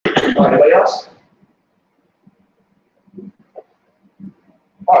Anybody else?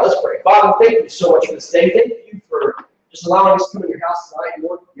 All right, let's pray. Father, thank you so much for this day. Thank you for just allowing us to come in your house tonight,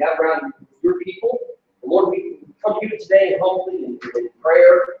 Lord. You have around your people. And Lord, we come to you today humbly and in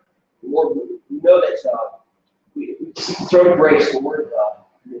prayer. And Lord, we know that we seek the throne of grace, Lord,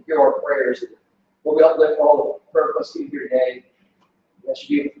 and hear our prayers. And Lord, we uplift all the prayer requests here today. That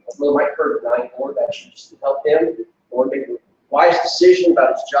you give Brother Mike Kirk tonight, Lord, that you just help him, Lord, make a wise decision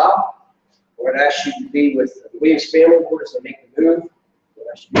about his job. Lord, I ask you to be with the Williams family, Lord, as they make the move. Lord,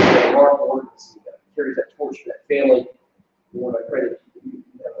 I ask you to be with Mark, Lord, as he carries that torch for that family. Lord, I pray that you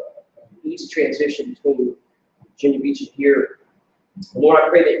have an easy transition between Virginia Beach and here. And Lord, I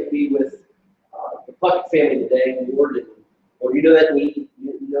pray that you be with the Puckett family today, Lord, and Lord, you know that need,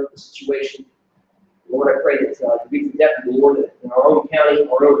 you know the situation. Lord, I pray that you be protected, Lord, in our own county,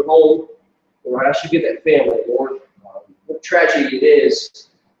 our own home. Lord, I ask you to give that family, Lord, what tragedy it is,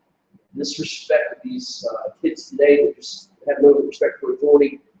 disrespect of these kids today that just have no respect for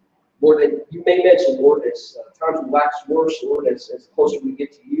authority. Lord, that you may mention, Lord, as times will wax worse, Lord, as closer we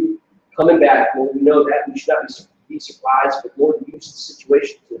get to you coming back, Lord, we know that we should not be surprised, but Lord, use the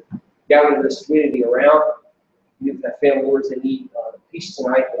situation to gather this community around. Give that family, Lord, they need peace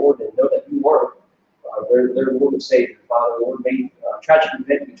tonight, Lord, and know that you are their Lord and Savior. Father, Lord, may tragic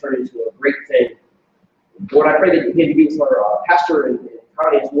event be turned into a great thing. Lord, I pray that you continue to be with our pastor and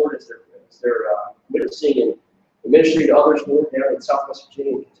Connie, Lord, as they're witnessing and ministering to others, Lord, down in Southwest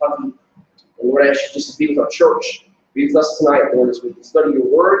Virginia and Kentucky. And Lord, I ask you just to be with our church. Be with us tonight, Lord, as we study your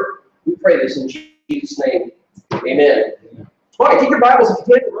word. We pray this in Jesus' name. Amen. All right, take your Bibles and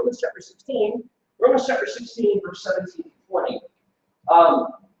turn to Romans chapter 16. Romans chapter 16, verse 17 to 20.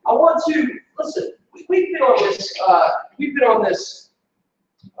 I want to, listen, we've been on this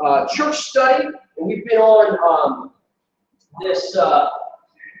church study, and we've been on this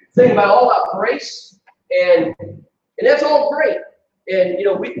thing about all about grace, and that's all great. And you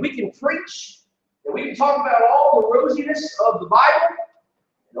know, we can preach, and we can talk about all the rosiness of the Bible,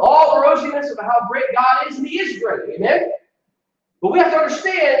 and all the rosiness of how great God is, and He is great, amen? But we have to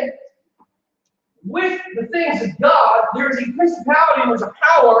understand, with the things of God, there is a principality and there's a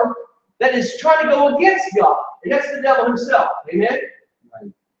power that is trying to go against God, and that's the devil himself, amen?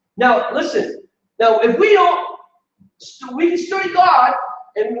 Right. Now, listen, now if we don't, we can study God,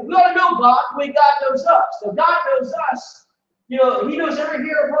 and we ought to know God the way God knows us. Now, God knows us, you know, He knows every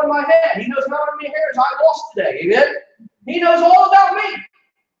hair upon my head. He knows how many hairs I lost today, amen? He knows all about me.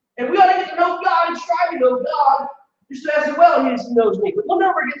 And we ought to get to know God and strive to know God just as well He knows me. But we'll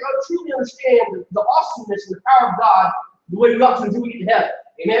never get to truly understand the awesomeness and the power of God the way we ought to until we get to heaven.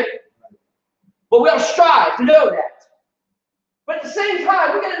 Amen? But we ought to strive to know that. But at the same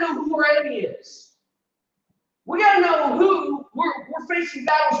time, we got to know who our enemy is. We got to know who we're facing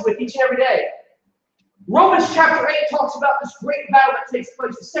battles with each and every day. Romans chapter 8 talks about this great battle that takes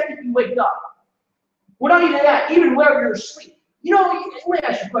place the second you wake up. Well, not even that, even while you're asleep. You know, let me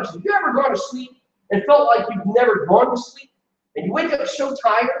ask you a question. Have you ever gone to sleep and felt like you've never gone to sleep, and you wake up so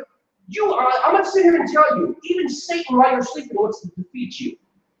tired? I'm going to sit here and tell you, even Satan while you're sleeping wants to defeat you.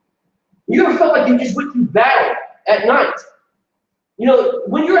 You ever felt like you just went through battle at night? You know,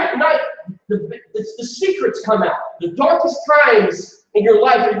 when you're at night, the secrets come out. The darkest times in your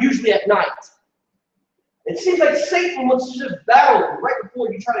life are usually at night. It seems like Satan wants to just battle you right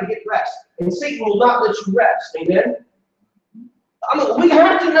before you try to get rest. And Satan will not let you rest. Amen? We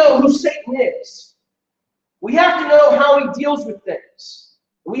have to know who Satan is. We have to know how he deals with things.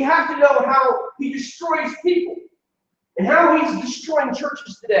 We have to know how he destroys people and how he's destroying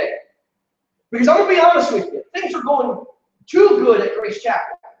churches today. Because I'm going to be honest with you, things are going too good at Grace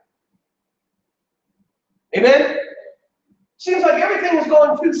Chapel. Amen? Seems like everything is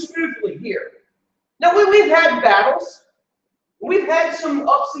going too smoothly here. Now, we've had battles. We've had some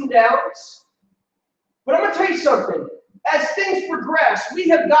ups and downs. But I'm going to tell you something. As things progress, we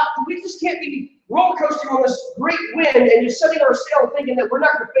just can't be roller coasting on this great wind and just setting our sail thinking that we're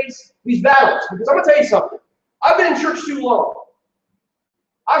not going to face these battles. Because I'm going to tell you something. I've been in church too long.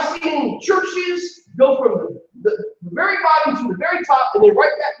 I've seen churches go from the very bottom to the very top and then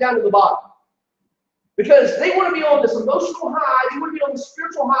right back down to the bottom. Because they want to be on this emotional high, they want to be on the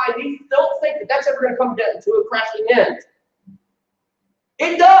spiritual high, and they don't think that that's ever going to come down to a crashing end.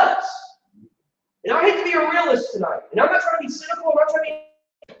 It does. And I hate to be a realist tonight. And I'm not trying to be cynical, I'm not trying to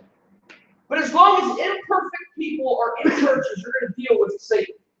be... But as long as imperfect people are in churches, you're going to deal with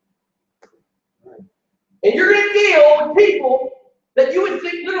Satan. And you're going to deal with people that you would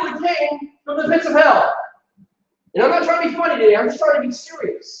think literally came from the pits of hell. And I'm not trying to be funny today, I'm just trying to be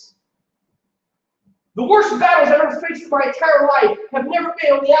serious. The worst battles I've ever faced in my entire life have never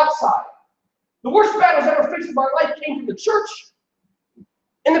been on the outside. The worst battles I've ever faced in my life came from the church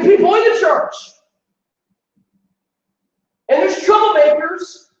and the people in the church. And there's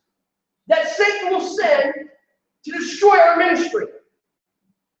troublemakers that Satan will send to destroy our ministry.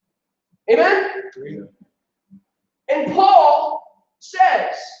 Amen? Amen. And Paul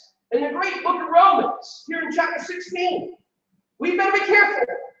says in the great book of Romans, here in chapter 16, we better be careful.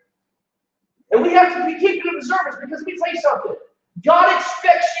 And we have to be keeping observance, because let me tell you something. God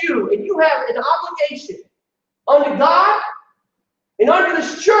expects you, and you have an obligation under God and under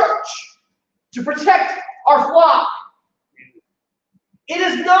this church to protect our flock. It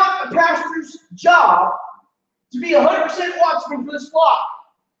is not a pastor's job to be 100% watchman for this flock.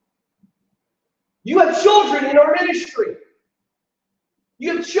 You have children in our ministry.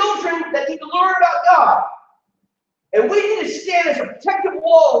 You have children that need to learn about God. And we need to stand as a protective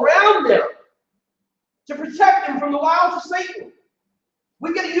wall around them to protect them from the wiles of Satan.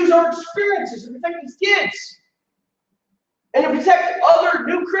 We've got to use our experiences to protect these kids and to protect other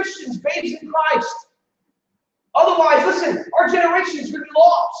new Christians, babes in Christ. Otherwise, listen, our generation is going to be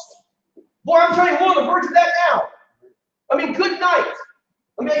lost. Boy, I'm telling you, we're on the verge of that now. I mean, good night.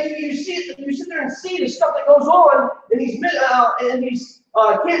 I mean, you sit there and see the stuff that goes on in these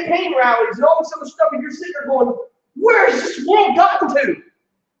campaign rallies and all this other stuff, and you're sitting there going, where has this world gotten to?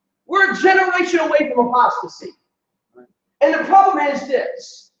 We're a generation away from apostasy. And the problem is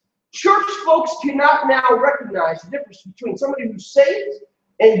this. Church folks cannot now recognize the difference between somebody who's saved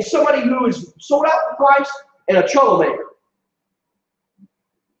and somebody who is sold out for Christ and a troublemaker.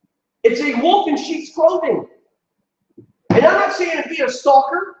 It's a wolf in sheep's clothing. And I'm not saying be a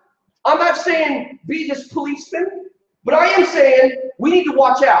stalker. I'm not saying be this policeman. But I am saying we need to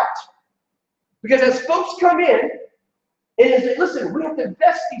watch out. Because as folks come in, and listen, we have to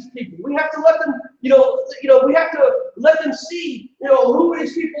invest these people. We have to let them, we have to let them see, who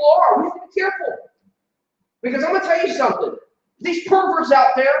these people are. We have to be careful. Because I'm going to tell you something. These perverts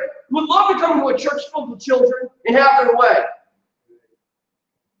out there would love to come to a church filled with children and have their way.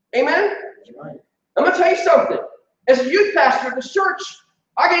 Amen? Right. I'm going to tell you something. As a youth pastor of this church,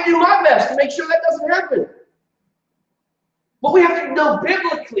 I got to do my best to make sure that doesn't happen. But we have to know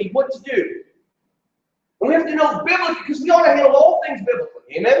biblically what to do. And we have to know biblically, because we ought to handle all things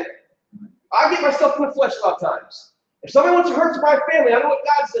biblically. Amen? I get myself in the flesh a lot of times. If somebody wants to hurt my family, I know what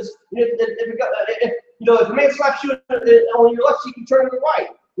God says. If a man slaps you on your left cheek, you turn to the right.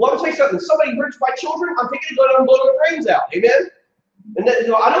 Well, I'm going to tell you something. If somebody hurts my children, I'm taking a gun and blowing their brains out. Amen? And I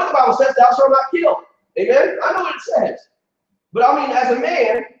know what the Bible says, thou shalt not kill. Amen? I know what it says. But I mean, as a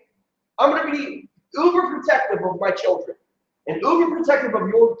man, I'm going to be uber protective of my children. And uber protective of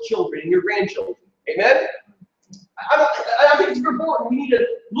your children and your grandchildren. Amen? I think it's very important. We need to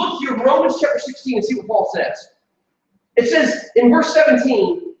look here in Romans chapter 16 and see what Paul says. It says in verse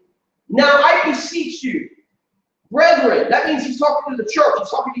 17, now I beseech you, brethren. That means he's talking to the church. He's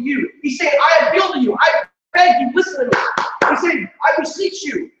talking to you. He's saying, I appeal to you. I beg you, listen to me. He's saying, I beseech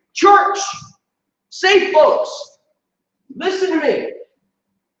you, church, saved folks, listen to me.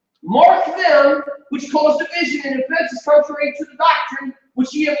 Mark them which cause division and offenses contrary to the doctrine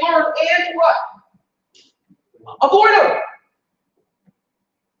which ye have learned, and what? Avoid them.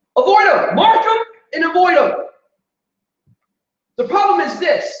 Avoid them. Mark them and avoid them. The problem is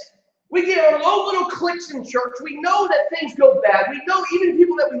this. We get our own little cliques in church. We know that things go bad. We know even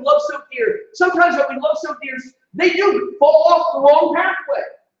people that we love so dear, sometimes that we love so dear, they do fall off the wrong pathway.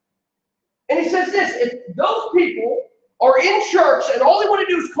 And he says this, if those people are in church and all they want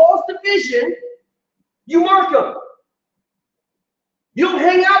to do is cause division, you mark them. You don't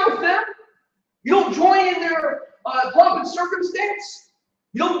hang out with them. You don't join in their pomp and circumstance.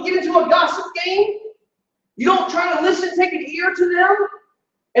 You don't get into a gossip game. You don't try to listen, take an ear to them.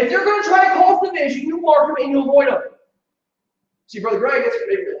 If they're going to try to cause division, you mark them and you avoid them. See, Brother Greg,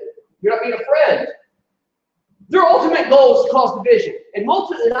 you're not being a friend. Their ultimate goal is to cause division. And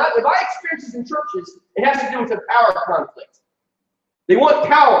if I experience this in churches, it has to do with a power conflict. They want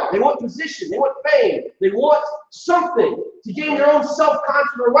power. They want position. They want fame. They want something to gain their own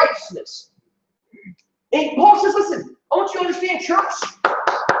self-confidence or righteousness. And Paul says, listen, I want you to understand, church.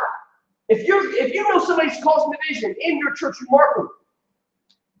 If you know somebody's causing division in your church, you mark them.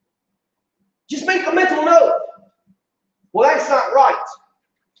 Just make a mental note. Well, that's not right.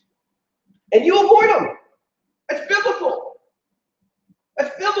 And you avoid them. That's biblical.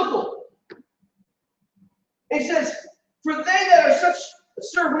 That's biblical. And he says, for they that are such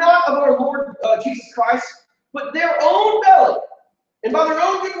serve not of our Lord Jesus Christ, but their own belly, and by their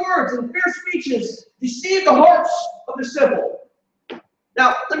own good words and fair speeches deceive the hearts of the simple.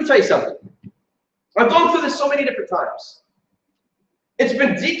 Now, let me tell you something. I've gone through this so many different times. It's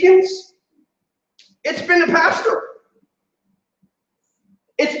been deacons. It's been the pastor.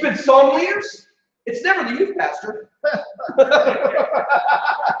 It's been song leaders. It's never the youth pastor.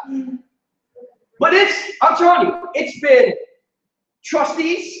 But I'm telling you, it's been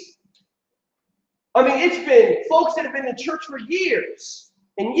trustees. I mean, it's been folks that have been in church for years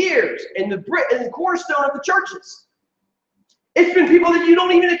and years, and the cornerstone of the churches. It's been people that you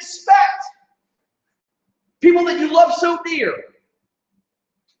don't even expect. People that you love so dear.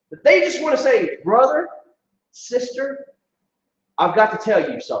 That they just want to say, brother, sister, I've got to tell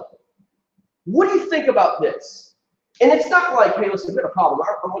you something. What do you think about this? And it's not like, hey, listen, we've got a problem.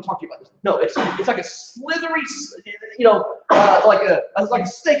 I want to talk to you about this. No, it's like a slithery, like a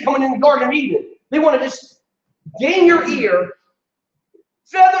snake coming in the Garden of Eden. They want to just gain your ear,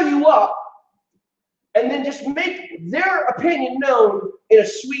 feather you up, and then just make their opinion known in a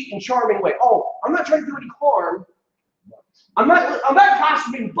sweet and charming way. Oh, I'm not trying to do any harm. I'm not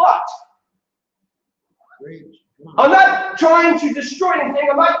gossiping, but I'm not trying to destroy anything.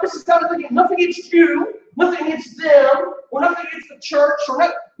 This is kind of thinking nothing against you, nothing against them, or nothing against the church, or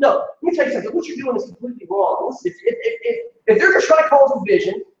not. No, let me tell you something. What you're doing is completely wrong. Listen, if they're just trying to cause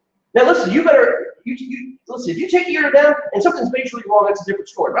division, now listen, you listen. If you take ear to them and something's majorly wrong, that's a different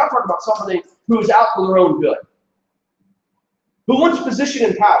story. But I'm talking about somebody who's out for their own good, who wants position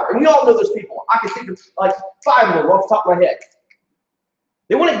and power, and we all know those people. I can think of like 5 of them off the top of my head.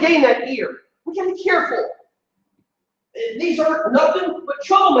 They want to gain that ear. We got to be careful. These are nothing but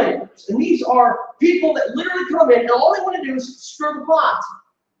troublemakers. And these are people that literally come in and all they want to do is stir the pot.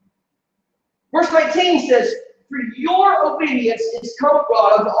 Verse 19 says, for your obedience is come of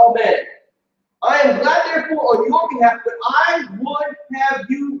God unto all men. I am glad therefore on your behalf, but I would have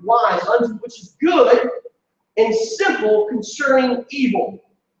you wise unto which is good and simple concerning evil.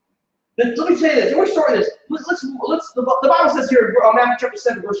 Let me tell you this. Let me start with this. The Bible says here in Matthew chapter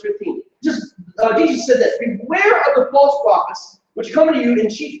 7, verse 15. Jesus said this: beware of the false prophets which come unto you in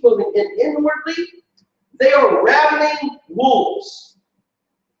sheep's clothing, and inwardly they are ravening wolves.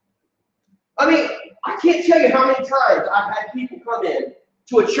 I mean, I can't tell you how many times I've had people come in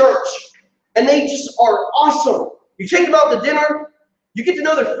to a church and they just are awesome. You take them out to dinner, you get to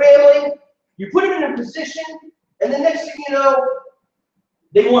know their family, you put them in a position, and the next thing you know,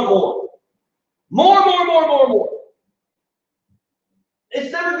 they want more. More. It's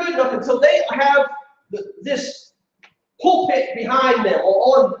never good enough until they have this pulpit behind them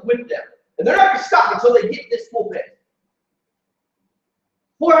or on with them. And they're not going to stop until they get this pulpit.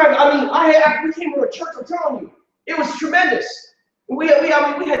 Boy, we came to a church, I'm telling you, it was tremendous. We had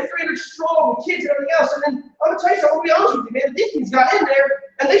 300 strong with kids and everything else. And then I'm going to tell you something, I'll be honest with you, man. The deacons got in there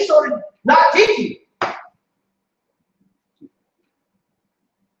and they started not teaching.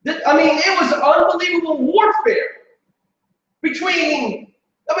 It was unbelievable warfare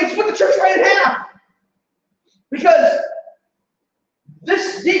split the church right in half. Because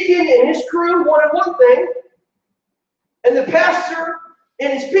this deacon and his crew wanted one thing, and the pastor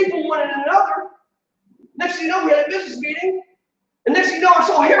and his people wanted another. Next thing you know, we had a business meeting, and next thing you know, I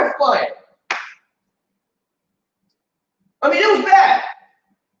saw hair flying. It was bad.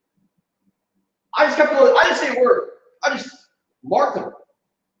 I just kept going. I didn't say a word. I just marked them.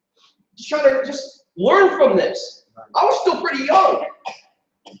 Just trying to learn from this. I was still pretty young.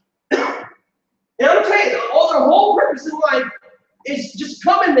 And I'm going to tell you, their whole purpose in life is just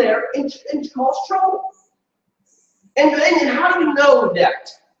come in there and cause trouble. And how do we know that?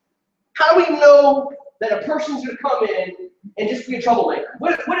 How do we know that a person's going to come in and just be a troublemaker?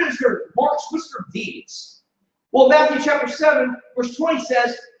 What is their marks? What's their deeds? Well, Matthew chapter 7, verse 20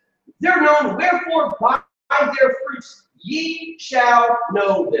 says, they're known, wherefore by their fruits ye shall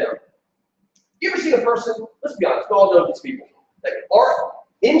know them. You ever seen a person, let's be honest, we all know these people, that are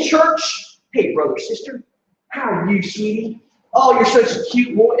in church, hey, brother, sister, how are you, sweetie? Oh, you're such a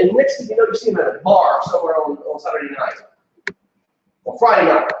cute boy. And next thing you know, you see him at a bar somewhere on Saturday night or Friday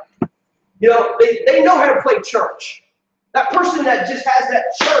night. They know how to play church. That person that just has that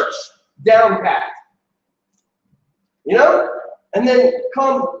church down pat. And then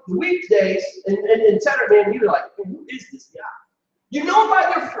come the weekdays and Saturday, and you're like, who is this guy? You know by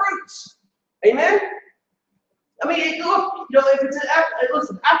their fruits. Amen? Look, if it's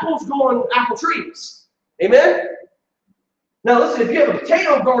listen, apples grow on apple trees. Amen? Now, listen, if you have a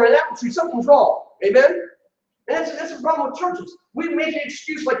potato growing on an apple tree, something's wrong. Amen? And that's the problem with churches. We make an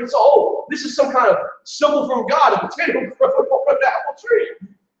excuse like it's, this is some kind of symbol from God, a potato growing on an apple tree.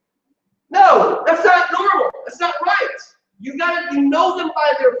 No, that's not normal. That's not right. You know them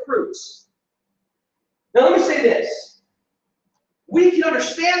by their fruits. Now, let me say this. We can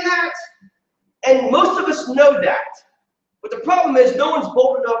understand that, And most of us know that. But the problem is no one's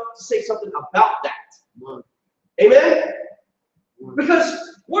bold enough to say something about that. Amen?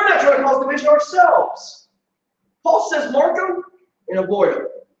 Because we're not trying to cause division ourselves. Paul says, mark them and avoid them.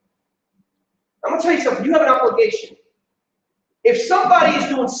 I'm going to tell you something. You have an obligation. If somebody is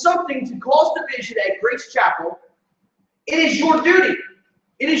doing something to cause division at Grace Chapel, it is your duty.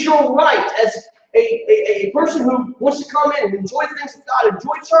 It is your right as a person who wants to come in and enjoy things of God,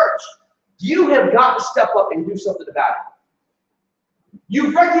 enjoy church. You have got to step up and do something about it.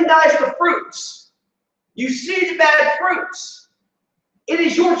 You recognize the fruits. You see the bad fruits. It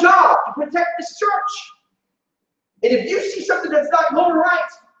is your job to protect this church. And if you see something that's not going right,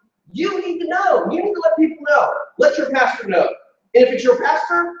 you need to know. You need to let people know. Let your pastor know. And if it's your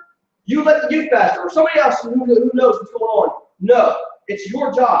pastor, you let the youth pastor or somebody else who knows what's going on know. It's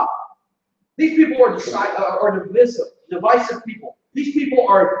your job. These people are divisive people. These people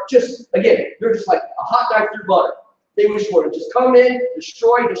are just, again, they're just like a hot knife through butter. They just want to just come in,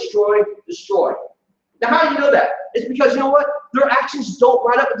 destroy, destroy, destroy. Now, how do you know that? It's because, you know what? Their actions don't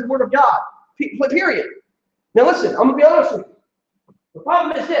line up with the Word of God. Period. Now, listen, I'm going to be honest with you. The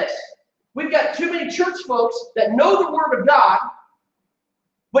problem is this. We've got too many church folks that know the Word of God,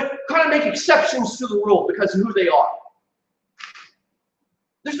 but kind of make exceptions to the rule because of who they are.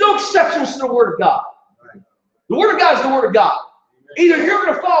 There's no exceptions to the Word of God. The Word of God is the Word of God. Either you're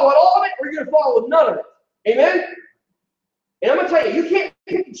going to follow all of it or you're going to follow none of it. Amen? And I'm going to tell you, you can't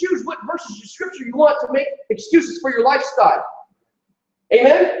pick and choose what verses of Scripture you want to make excuses for your lifestyle.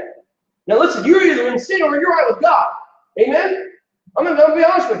 Amen? Now listen, you're either in sin or you're right with God. Amen? I'm going to be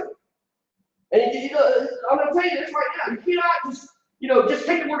honest with you. And I'm going to tell you this right now. You cannot just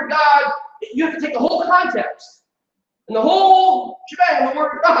take the Word of God. You have to take the whole context. And the whole shebang of the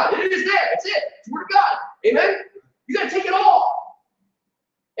Word of God. It is there. It's it. It's the Word of God. Amen? You got to take it all.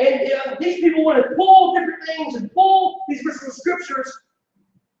 And these people want to pull different things and pull these verses of Scriptures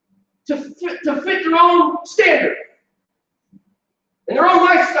to fit their own standard and their own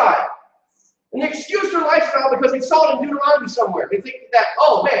lifestyle. And they excuse their lifestyle because they saw it in Deuteronomy somewhere. They think that,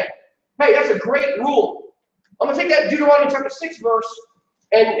 oh man, hey, that's a great rule. I'm going to take that Deuteronomy chapter 6 verse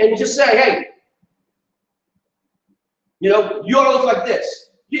and just say, hey, you ought to look like this.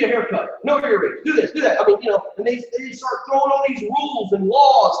 Get a haircut. No earrings. Do this. Do that. I mean, and they start throwing all these rules and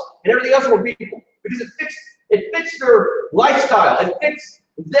laws and everything else on people because it fits their lifestyle. It fits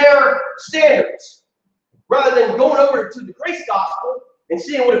their standards. Rather than going over to the grace gospel and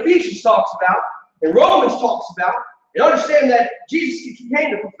seeing what Ephesians talks about and Romans talks about and understand that Jesus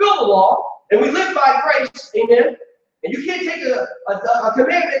came to fulfill the law and we live by grace. Amen. And you can't take a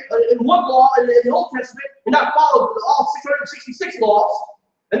commandment in one law in the Old Testament and not follow all 666 laws.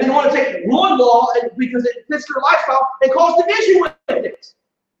 And then want to take one law because it fits their lifestyle and cause division with it.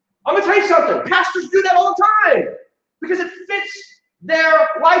 I'm going to tell you something. Pastors do that all the time because it fits their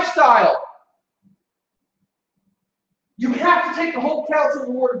lifestyle. You have to take the whole counsel of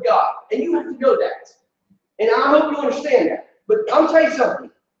the Word of God. And you have to know that. And I hope you understand that. But I'm going to tell you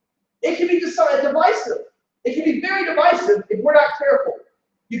something. It can be divisive. It can be very divisive if we're not careful.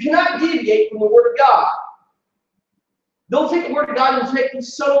 You cannot deviate from the Word of God. Don't take the Word of God and take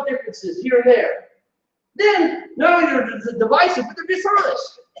these subtle differences here and there. Then, not only are they divisive, but they're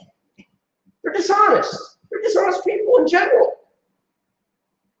dishonest. They're dishonest. They're dishonest people in general.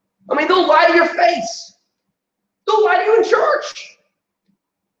 I mean, they'll lie to your face. They'll lie to you in church.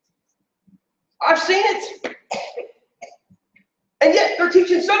 I've seen it. And yet, they're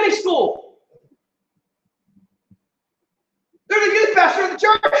teaching Sunday school. They're the youth pastor of the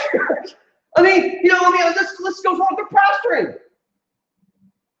church. Let's go on. They're pastoring.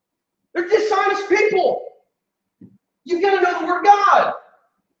 They're dishonest people. You've got to know the Word of God.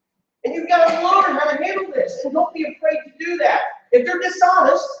 And you've got to learn how to handle this. And don't be afraid to do that. If they're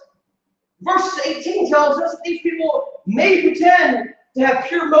dishonest, verse 18 tells us that these people may pretend to have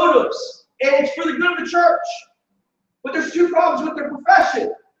pure motives. And it's for the good of the church. But there's two problems with their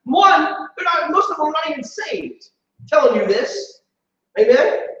profession. One, most of them are not even saved. I'm telling you this.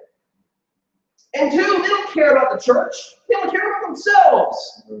 Amen? And two, they don't care about the church. They don't care about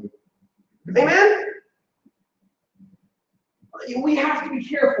themselves. Amen? We have to be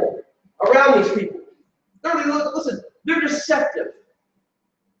careful around these people. They're deceptive.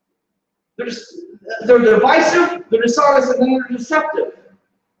 They're divisive, they're dishonest, and then they're deceptive.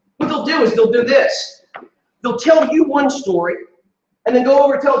 What they'll do is they'll do this. They'll tell you one story, and then go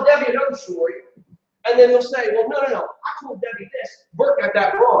over and tell Debbie another story, and then they'll say, well, no, I told Debbie this. Bert got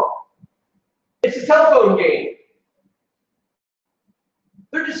that wrong. It's a telephone game.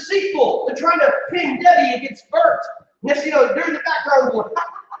 They're deceitful. They're trying to pin Debbie against Bert. Next thing you know, they're in the background going,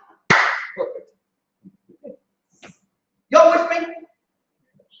 perfect. Y'all with me?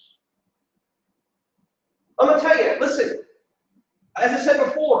 I'm going to tell you, listen, as I said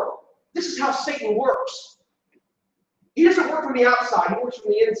before, this is how Satan works. He doesn't work from the outside, he works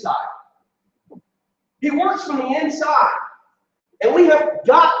from the inside. He works from the inside. And we have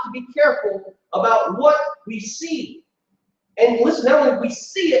got to be careful about what we see. And listen, not only do we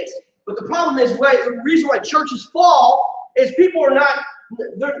see it, but the problem is, the reason why churches fall is people are not,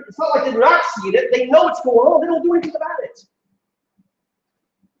 it's not like they're not seeing it. They know what's going on. They don't do anything about it.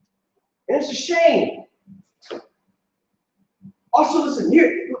 And it's a shame. Also, listen,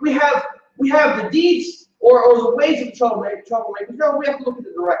 here we have the deeds or the ways of troublemakers. No, we have to look at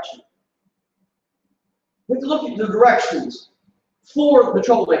the direction. We have to look at the directions for the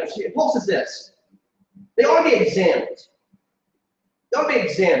troublemakers. Paul says this. They ought to be examined. They ought to be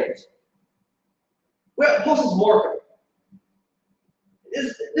examined. Well, Paul says mark.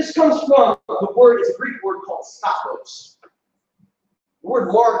 This comes from the word, it's a Greek word called skopos. The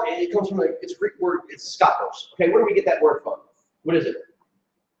word mark, it comes from it's a Greek word, it's skopos. Okay, where do we get that word from? What is it?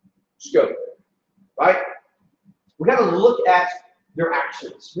 Scope. Right? We got to look at their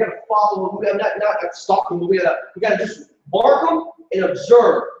actions. We got to follow them. We got to not stalk them. We got to just mark them and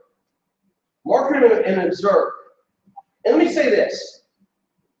observe. Mark them and observe. And let me say this.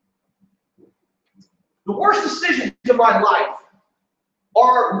 The worst decisions in my life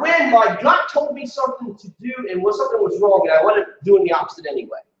are when my gut told me something to do and something was wrong and I wanted to do the opposite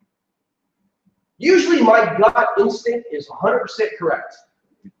anyway. Usually my gut instinct is 100% correct.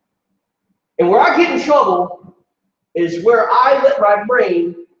 And where I get in trouble is where I let my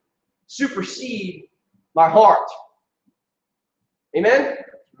brain supersede my heart. Amen?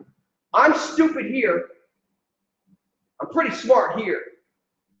 I'm stupid here. I'm pretty smart here.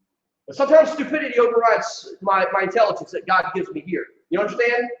 But sometimes stupidity overrides my intelligence that God gives me here. You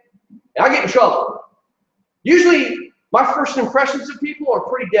understand? And I get in trouble. Usually, my first impressions of people are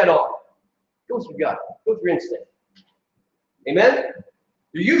pretty dead on. Go with your gut. Go with your instinct. Amen?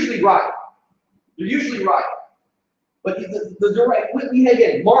 You're usually right. You're usually right. But the direct,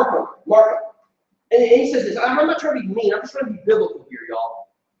 again, mark them. Mark them. And he says this, I'm not trying to be mean. I'm just trying to be biblical here, y'all.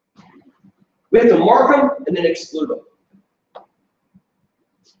 We have to mark them and then exclude them.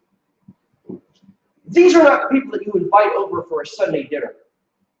 These are not people that you invite over for a Sunday dinner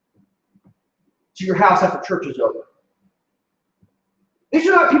to your house after church is over. These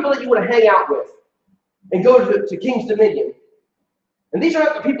are not people that you want to hang out with and go to King's Dominion. And these are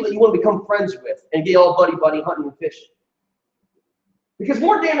not the people that you want to become friends with and get all buddy hunting and fishing. Because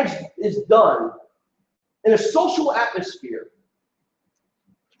more damage is done in a social atmosphere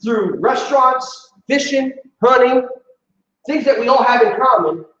through restaurants, fishing, hunting, things that we all have in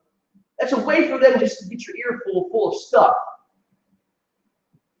common. That's a way for them just to get your ear full of stuff.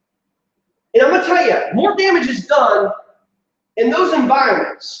 And I'm going to tell you, more damage is done in those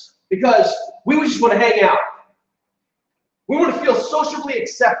environments because we just want to hang out. We want to feel socially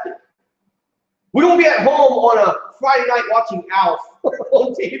accepted. We don't be at home on a Friday night watching Alf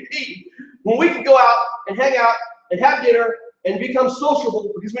on TV when we can go out and hang out and have dinner and become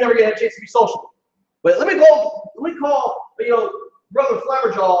sociable because we never get a chance to be sociable. But let me call Brother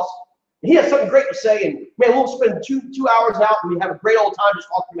Flabberjaws. He has something great to say, and man, we'll spend two hours out and we have a great old time just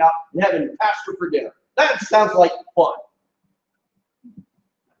talking about and having pastor for dinner. That sounds like fun.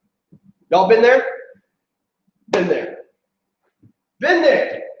 Y'all been there? Been there. Been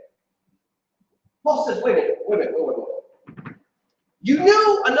there. Paul says, wait a minute. You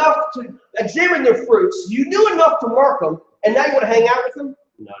knew enough to examine their fruits. You knew enough to mark them, and now you want to hang out with them?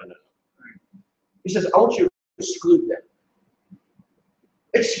 No. He says, I want you to exclude them.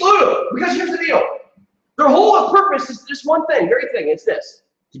 Exclude them, because here's the deal. Their whole purpose is this one thing, very thing. It's this,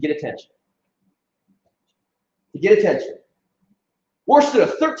 to get attention. To get attention. Worse than a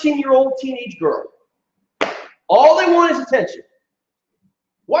 13-year-old teenage girl. All they want is attention.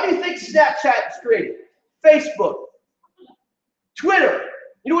 Why do you think Snapchat is created? Facebook. Twitter.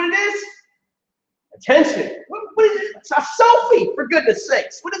 You know what it is? Attention. What is it? It's a selfie, for goodness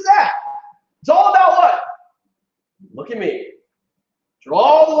sakes. What is that? It's all about what? Look at me. Draw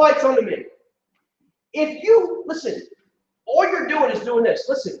all the lights onto me. If you, listen, all you're doing is doing this.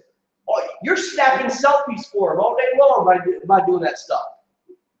 Listen, you're snapping selfies for them all day long by doing that stuff.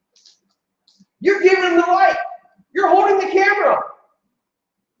 You're giving them the light. You're holding the camera.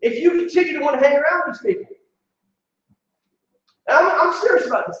 If you continue to want to hang around with these people. And I'm serious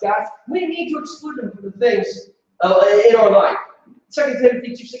about this, guys. We need to exclude them from the things in our life. 2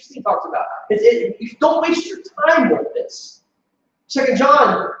 Timothy 2:16 talks about it. You don't waste your time with this. 2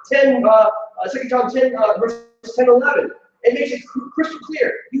 John 10, verse 10 and 11. It makes it crystal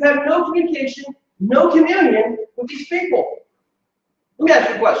clear. You have no communication, no communion with these people. Let me ask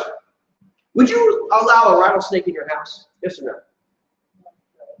you a question. Would you allow a rattlesnake in your house? Yes or no?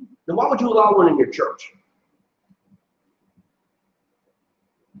 Then why would you allow one in your church?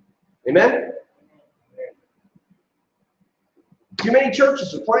 Amen? Too many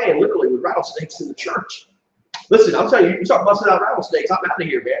churches are playing literally with rattlesnakes in the church. Listen, I'm telling you, you start busting out rattlesnakes, I'm out of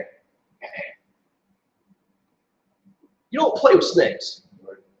here, man. You don't play with snakes.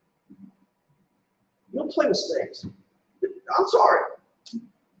 You don't play with snakes. I'm sorry.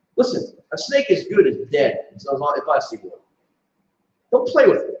 Listen, a snake is good as dead if I see one. Don't play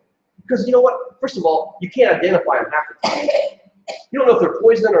with it. Because you know what? First of all, you can't identify them half the time. You don't know if they're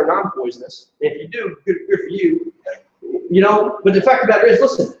poisonous or non-poisonous. If you do, good for you. You know, but the fact of the matter is,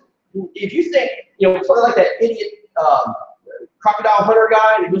 listen, if you think, you know, something like that idiot crocodile hunter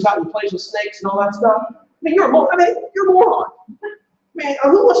guy that goes out and plays with snakes and all that stuff, I mean, you're a moron. I mean,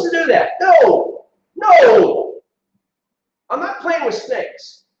 who wants to do that? No. I'm not playing with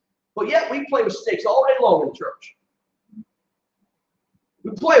snakes. But yet we play with snakes all day long in the church.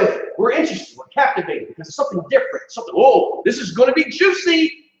 We play with it. We're interested. We're captivated because it's something different. Something, oh, this is going to be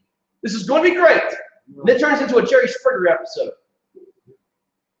juicy. This is going to be great. And it turns into a Jerry Springer episode.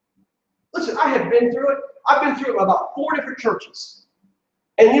 Listen, I have been through it. I've been through about 4 different churches.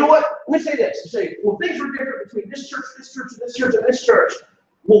 And you know what? Let me say this. You say, well, things are different between this church, and this church, and this church, and this church.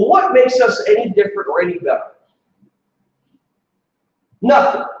 Well, what makes us any different or any better?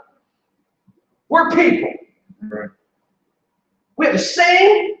 Nothing. We're people. Right. We have the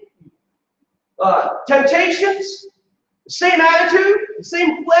same temptations, the same attitude, the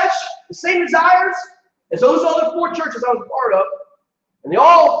same flesh, the same desires as those other 4 churches I was a part of. And they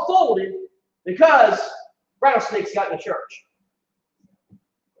all folded because rattlesnakes got in the church.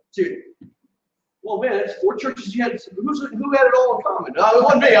 Dude. Well, man, it's 4 churches you had. Who had it all in common? No, it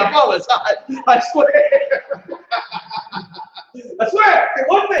wasn't me, I promise. I swear. I swear, it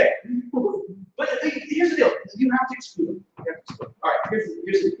wasn't me. But here's the deal. You have to exclude them. All right,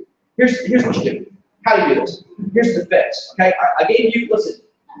 here's what you do. How do you do this? Here's the defense. Okay, I gave you, listen,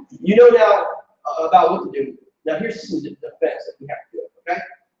 you know now about what to do. Now here's some defense that you have to do. Okay?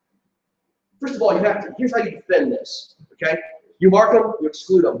 First of all, here's how you defend this. Okay? You mark them, you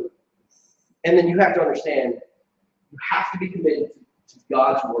exclude them. And then you have to understand, you have to be committed to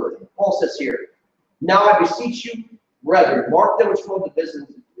God's word. Paul says here, now I beseech you, brethren, mark them which hold divisions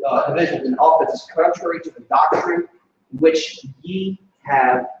and offenses contrary to the doctrine which ye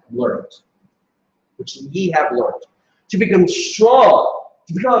have learned. To become strong,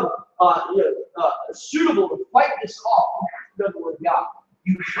 to become suitable to fight this off, you have to know the word of God.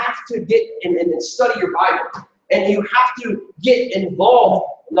 You have to get and study your Bible. And you have to get involved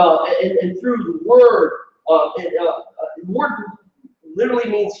and through the word. The word literally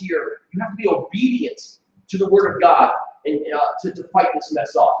means here, you have to be obedient to the word of God and to fight this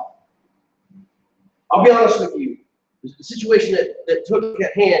mess off. I'll be honest with you. The situation that took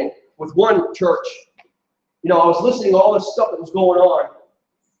at hand with one church, you know, I was listening to all this stuff that was going on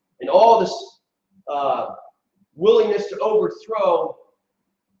and all this willingness to overthrow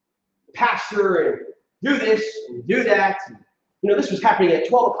the pastor and do this and do that. And, you know, this was happening at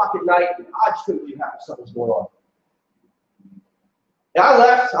 12 o'clock at night, and I just couldn't believe how something was going on. And I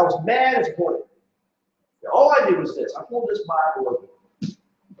left. I was mad as a hornet. And all I did was this. I pulled this Bible open.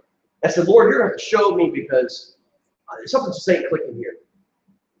 I said, Lord, you're going to have to show me because something's just ain't clicking here.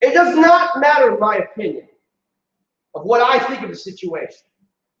 It does not matter my opinion of what I think of the situation.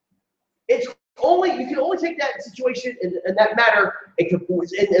 You can only take that situation and that matter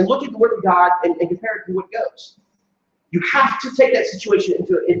and look at the Word of God and compare it to what goes. You have to take that situation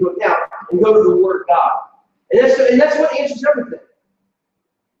into account and go to the Word of God. And that's what answers everything.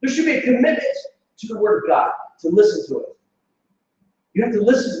 There should be a commitment to the Word of God, to listen to it. You have to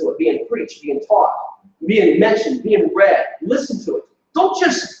listen to it being preached, being taught, being mentioned, being read. Listen to it. Don't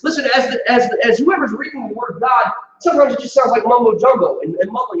just listen as whoever's reading the Word of God. Sometimes it just sounds like mumbo jumbo and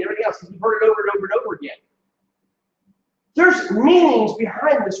mumbling and everything else because you've heard it over and over and over again. There's meanings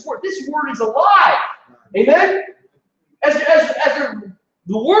behind this word. This word is alive. Amen? As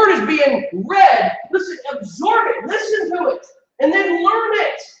the word is being read, listen, absorb it, listen to it, and then learn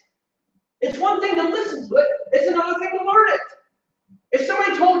it. It's one thing to listen to it, it's another thing to learn it. If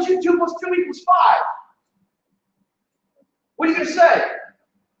somebody told you 2 + 2 = 5, what are you going to say?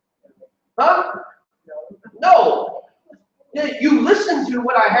 Huh? No. You listen to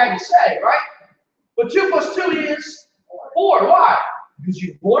what I had to say, right? But 2 + 2 is 4. Why? Because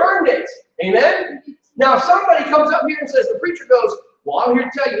you've learned it. Amen? Now, if somebody comes up here and says, the preacher goes, well, I'm here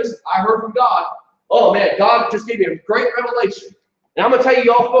to tell you this. I heard from God. Oh, man, God just gave me a great revelation. And I'm going to tell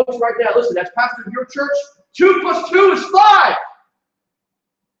you all folks right now, listen, as pastor of your church, 2 plus 2 is 5.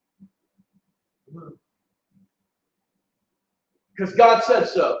 Because God said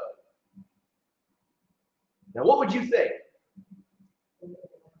so. Now, what would you think?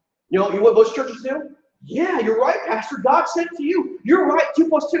 You know what most churches do? Yeah, you're right, Pastor. God said it to you. You're right. 2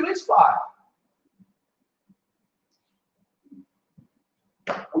 plus 2 is 5.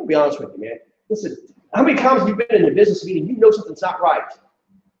 I'm going to be honest with you, man. Listen, how many times have you been in a business meeting, you know something's not right?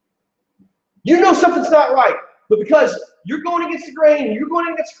 You know something's not right. But because you're going against the grain, you're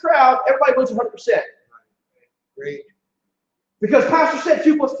going against the crowd, everybody votes 100%. Great. Because Pastor said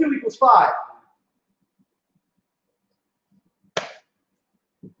 2 plus 2 equals 5.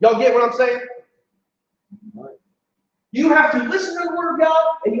 Y'all get what I'm saying? You have to listen to the Word of God,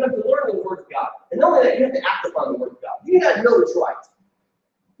 and you have to learn the Word of God. And not only that, you have to act upon the Word of God. You got to know it's right.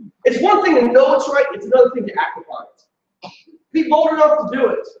 It's one thing to know it's right, it's another thing to act upon it. Be bold enough to do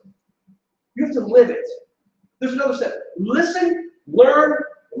it. You have to live it. There's another step. Listen, learn,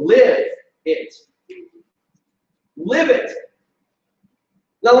 live it. Live it.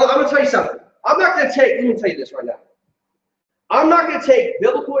 Now, I'm going to tell you something. I'm not going to take, let me tell you this right now. I'm not going to take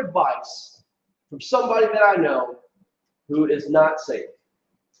biblical advice from somebody that I know who is not saved.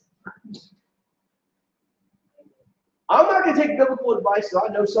 I'm not going to take biblical advice so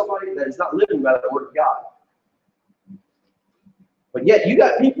I know somebody that is not living by the Word of God. But yet, you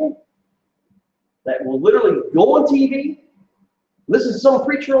got people that will literally go on TV, listen to some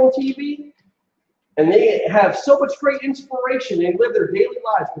preacher on TV, and they have so much great inspiration. They live their daily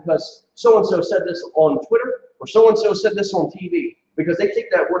lives because so-and-so said this on Twitter or so-and-so said this on TV because they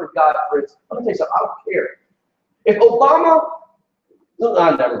take that Word of God for it. I'm going to tell you something. I don't care. If Obama,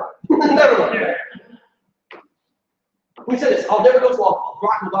 never mind. Never mind. We said this. I'll never go to a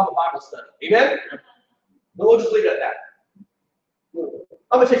Barack Obama Bible study. Amen? We'll just leave it at that.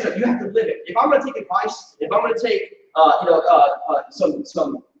 I'm going to tell you something. You have to live it. If I'm going to take advice, if I'm going to take some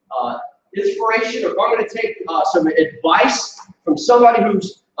inspiration, or if I'm going to take some advice from somebody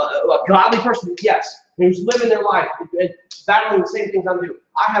who's a godly person, yes, who's living their life and battling the same things I'm doing,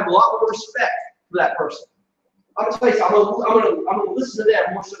 I have a lot more respect for that person. I'm going to tell you something. I'm going to listen to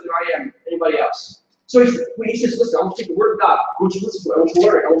them more so than I am anybody else. So when he says, listen, I want you to take the Word of God. I want you to listen to it. I want you to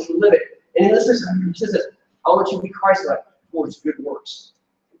learn it. I want you to live it. And he says this, I want you to be Christ-like towards good works.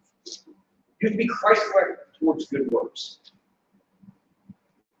 You have to be Christ-like towards good works.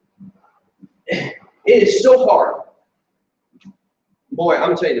 It is so hard. Boy, I'm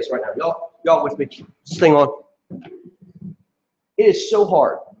going to tell you this right now. Y'all with me? This thing on. It is so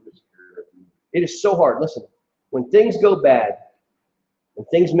hard. It is so hard. Listen, when things go bad, when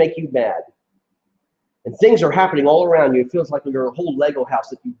things make you mad, and things are happening all around you, it feels like your whole Lego house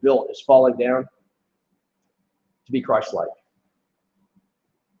that you built is falling down, to be Christ-like.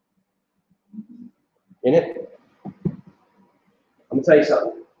 In it? I'm going to tell you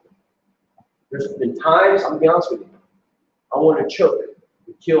something. There's been times, I'm going to be honest with you, I wanted to choke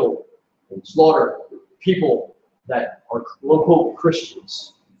and kill and slaughter people that are quote-unquote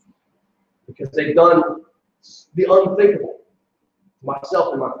Christians because they've done the unthinkable to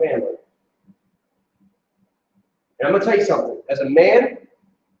myself and my family. And I'm going to tell you something. As a man,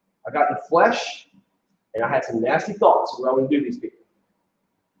 I got in the flesh, and I had some nasty thoughts of what I would do to these people.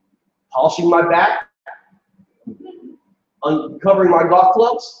 Polishing my back, uncovering my golf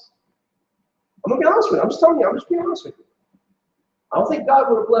clubs. I'm going to be honest with you. I'm just telling you. I'm just being honest with you. I don't think God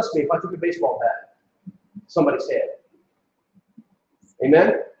would have blessed me if I took a baseball bat to somebody's head.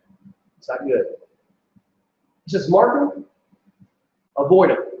 Amen? It's not good. He says, mark them, avoid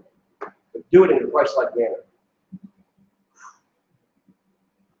them, but do it in a Christ-like manner.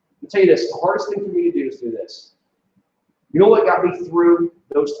 I'll tell you this, the hardest thing for me to do is do this. You know what got me through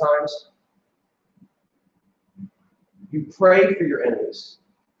those times? You pray for your enemies.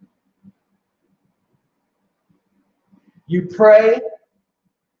 You pray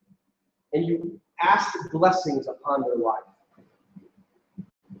and you ask blessings upon their life.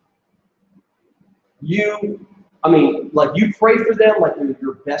 You pray for them like they're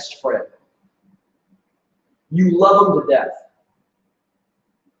your best friend. You love them to death.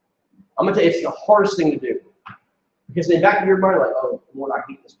 I'm going to tell you, it's the hardest thing to do. Because in the back of your mind, like, oh, Lord, I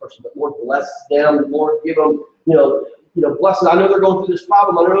hate this person, but Lord, bless them. Lord, give them, bless them. I know they're going through this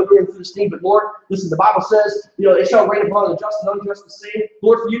problem. I know they're going through this thing, but Lord, listen, the Bible says, it shall rain upon the just and unjust the same.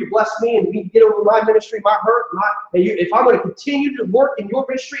 Lord, for you to bless me and me to get over my ministry, my hurt, if I'm going to continue to work in your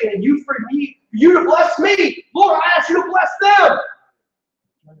ministry and you for you to bless me, Lord, I ask you to bless them.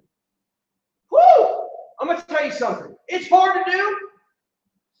 Woo! I'm going to tell you something. It's hard to do,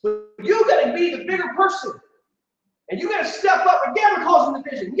 but you got to be the bigger person. And you got to step up and get them causing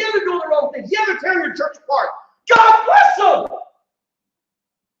division. Yeah, they're doing the wrong things. Yeah, they're tearing your church apart. God bless them.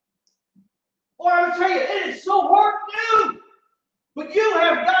 Boy, I'm going to tell you, it is so hard to do. But you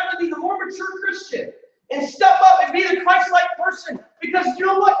have got to be the more mature Christian and step up and be the Christ-like person. Because you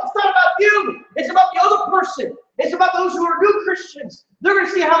know what? It's not about you. It's about the other person. It's about those who are new Christians. They're going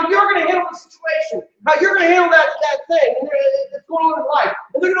to see how you're going to handle the situation, how you're going to handle that thing that's going on in life.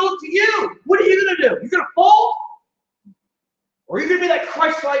 And they're going to look to you. What are you going to do? You're going to fold? Or are you going to be that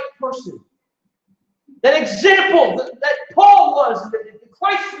Christ-like person? That example that Paul was, and that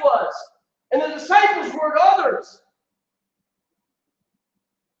Christ was, and the disciples were to others.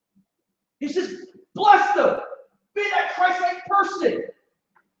 He says, bless them. Be that Christ-like person.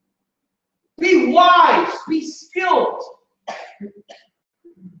 Be wise. Be skilled.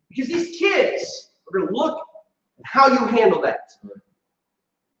 Because these kids are going to look at how you handle that.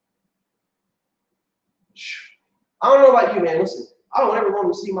 I don't know about you, man. Listen, I don't ever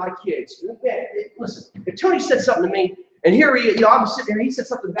want to see my kids. Man, listen, if Tony said something to me, and here he, I'm sitting there, he said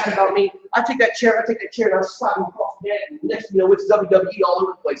something bad about me, I take that chair, and I slap him across the head, and next thing you know, it's WWE all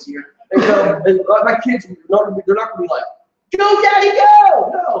over the place here. And, and my kids, they're not going to be like, go, Daddy,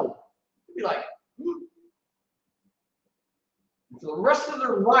 go! No. They'll be like, for the rest of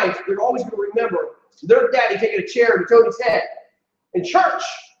their life, they're always going to remember their daddy taking a chair to Tony's head in church.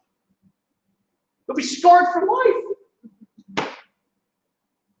 They'll be scarred for life.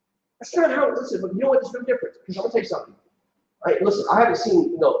 That's not how, listen, but you know what, there's no difference. Because I'm going to tell you something. Listen, I haven't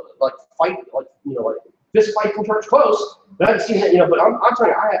seen, like fight, like fist fight from church close, but I haven't seen that, but I'm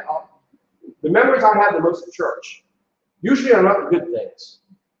telling you, the memories I have the most of church, usually are not the good things.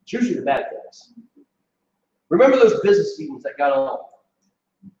 It's usually the bad things. Remember those business meetings that got on.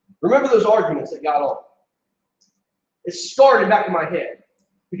 Remember those arguments that got on. It's scarred in the back of my head.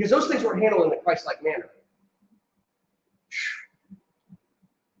 Because those things were handled in a Christ-like manner.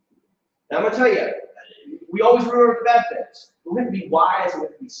 Now I'm going to tell you, we always remember the bad things. We have to be wise and we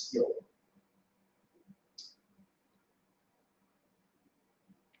have to be skilled.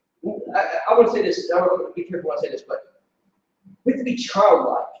 I want to say this, I want to be careful when I say this, but we have to be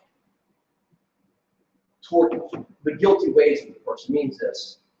childlike toward the guilty ways of the person. It means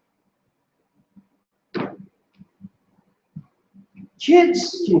this.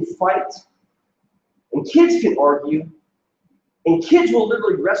 Kids can fight, and kids can argue, and kids will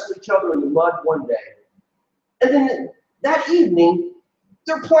literally wrestle each other in the mud one day. And then that evening,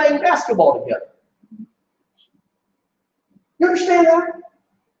 they're playing basketball together. You understand that?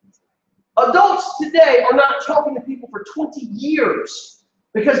 Adults today are not talking to people for 20 years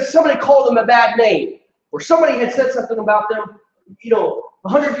because somebody called them a bad name, or somebody had said something about them,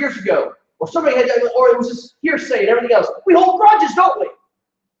 100 years ago, or somebody had, or it was just hearsay and everything else. We hold grudges, don't we?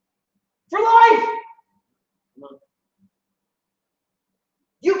 For life.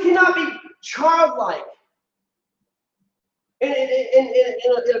 You cannot be childlike in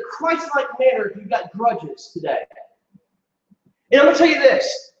a Christ-like manner if you've got grudges today. And I'm going to tell you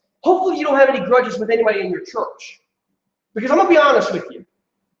this. Hopefully you don't have any grudges with anybody in your church. Because I'm going to be honest with you.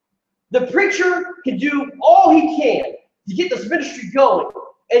 The preacher can do all he can to get this ministry going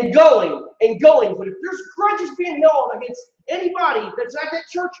and going and going. But if there's grudges being held against anybody that's at that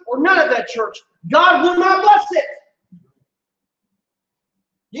church or not at that church, God will not bless it.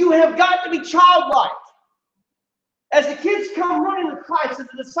 You have got to be childlike. As the kids come running to Christ, as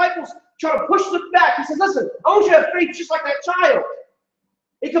the disciples try to push them back, he says, listen, I want you to have faith just like that child.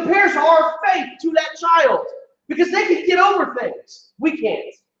 It compares our faith to that child because they can get over things. We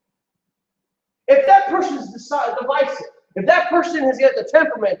can't. If that person is divisive, if that person has got the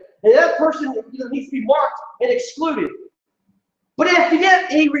temperament, and that person needs to be marked and excluded, but if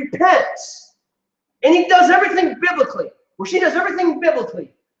yet he repents and he does everything biblically, or she does everything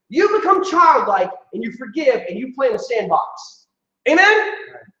biblically, you become childlike and you forgive and you play in the sandbox. Amen?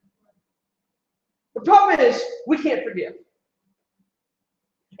 The problem is we can't forgive.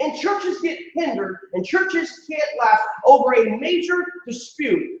 And churches get hindered, and churches can't last over a major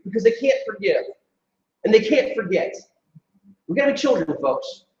dispute because they can't forgive. And they can't forget. We've got to be children,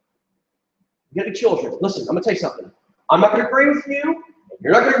 folks. We've got to be children. Listen, I'm going to tell you something. I'm not going to agree with you.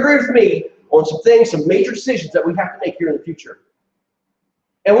 You're not going to agree with me on some things, some major decisions that we have to make here in the future.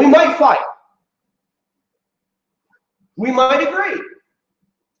 And we might fight. We might agree.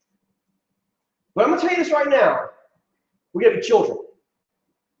 But I'm going to tell you this right now. We've got to be children.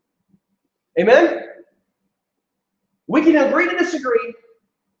 Amen? We can agree to disagree,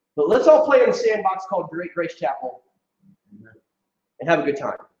 but let's all play in the sandbox called Great Grace Chapel and have a good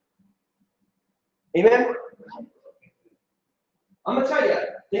time. Amen? I'm going to tell you,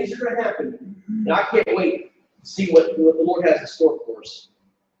 things are going to happen, and I can't wait see what the Lord has in store for us.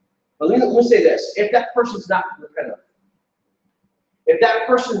 But let me say this. If that person's not repentant, if that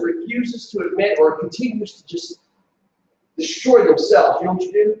person refuses to admit or continues to just destroy themselves, you know what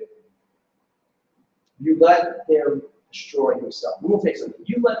you do? You let them destroy himself. Let me tell you something.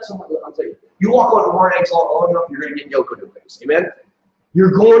 You let someone, I'll tell you, you walk on hard eggs long enough, you're going to get yolk on your face. Amen?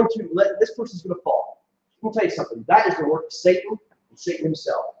 You're going to let, this person's going to fall. Let me tell you something. That is the work of Satan and Satan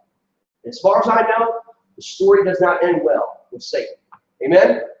himself. As far as I know, the story does not end well with Satan.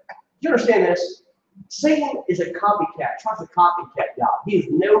 Amen? Do you understand this? Satan is a copycat, tries to copycat God. He is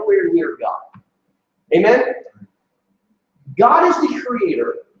nowhere near God. Amen? God is the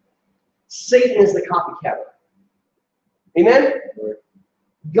creator. Satan is the copycatter. Amen?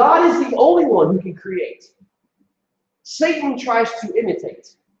 God is the only one who can create. Satan tries to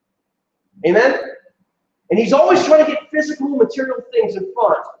imitate. Amen? And he's always trying to get physical, material things in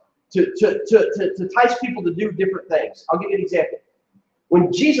front to entice people to do different things. I'll give you an example.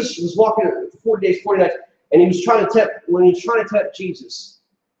 When Jesus was walking 40 days, 40 nights, and he was trying to tempt Jesus,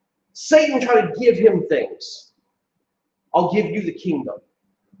 Satan tried to give him things. I'll give you the kingdom.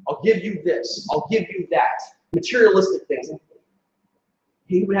 I'll give you this. I'll give you that. Materialistic things. And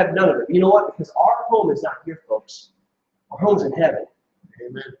he would have none of it. You know what? Because our home is not here, folks. Our home's in heaven.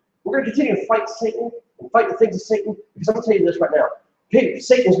 Amen. We're going to continue to fight Satan and fight the things of Satan, because I'm going to tell you this right now.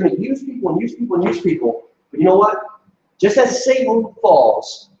 Satan's going to use people and use people and use people. But you know what? Just as Satan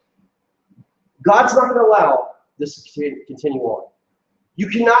falls, God's not going to allow this to continue on. You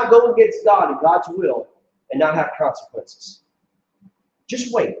cannot go against God and God's will and not have consequences.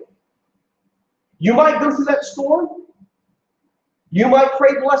 Just wait. You might go through that storm. You might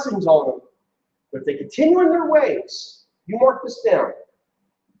pray blessings on them. But if they continue in their ways, you mark this down,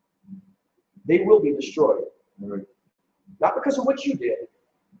 they will be destroyed. Not because of what you did,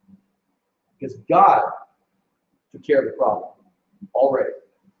 because God took care of the problem already.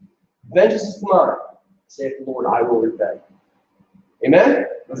 Vengeance is mine, saith the Lord, I will repay. Amen?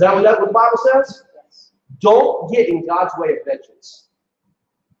 Is that what the Bible says? Yes. Don't get in God's way of vengeance.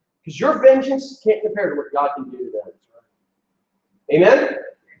 Because your vengeance can't compare to what God can do to them. Amen?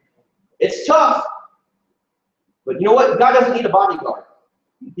 It's tough. But you know what? God doesn't need a bodyguard.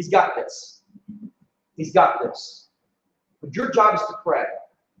 He's got this. He's got this. But your job is to pray.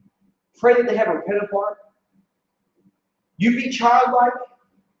 Pray that they have a repentant heart. You be childlike.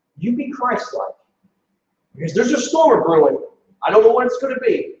 You be Christ-like. Because there's a storm brewing. I don't know what it's going to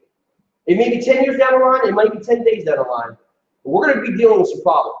be. It may be 10 years down the line. It might be 10 days down the line. But we're going to be dealing with some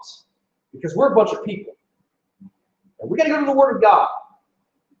problems. Because we're a bunch of people. And we got to go to the Word of God.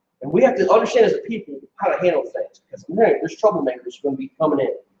 And we have to understand as a people how to handle things. Because there's troublemakers going to be coming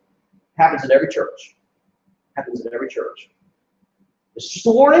in. Happens in every church. Happens in every church. It's just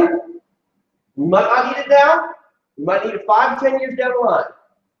a warning. We might not need it now. We might need it 5 to 10 years down the line.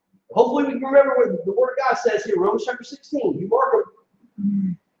 Hopefully we can remember what the Word of God says here, Romans chapter 16. You mark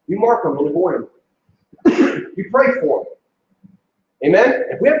them. You mark them and avoid them. You pray for them. Amen?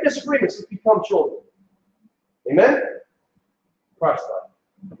 If we have disagreements, let's become children. Amen?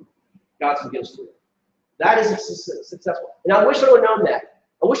 Christ-like. God's against you. That is successful. And I wish I would have known that.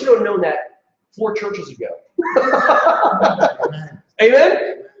 I wish I would have known that 4 churches ago. Amen?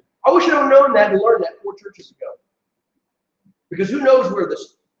 Amen? I wish I would have known that and learned that 4 churches ago. Because who knows where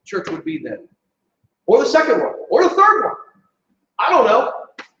this church would be then? Or the second one? Or the third one? I don't know.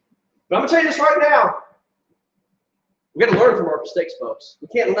 But I'm going to tell you this right now. We've got to learn from our mistakes, folks. We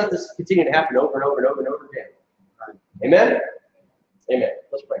can't let this continue to happen over and over and over and over again. Amen? Amen.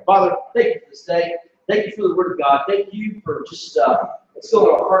 Let's pray. Father, thank you for this day. Thank you for the Word of God. Thank you for just instilling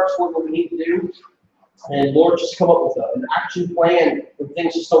in our hearts what we need to do. And Lord, just come up with an action plan when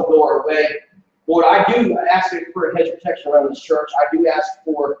things just don't go our way. Lord, I do ask for a hedge of protection around this church. I do ask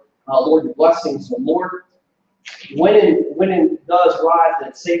for, Lord, your blessings. And Lord, when it does rise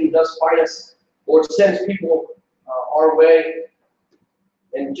and Satan does fight us, Lord, sends people our way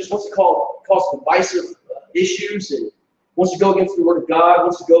and just wants to cause divisive issues and wants to go against the Word of God,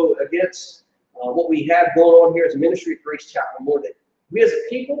 wants to go against what we have going on here as a ministry at Grace Chapel. Lord, that we as a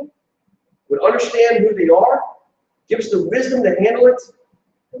people would understand who they are, give us the wisdom to handle it,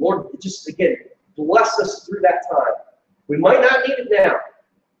 and Lord, just again, bless us through that time. We might not need it now.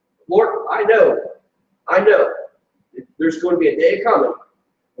 Lord, I know that there's going to be a day coming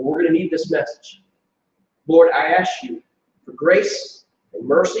when we're going to need this message. Lord, I ask you for grace and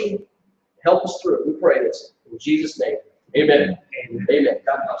mercy. Help us through it. We pray this in Jesus' name. Amen. Amen.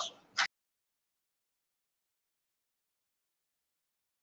 God bless you.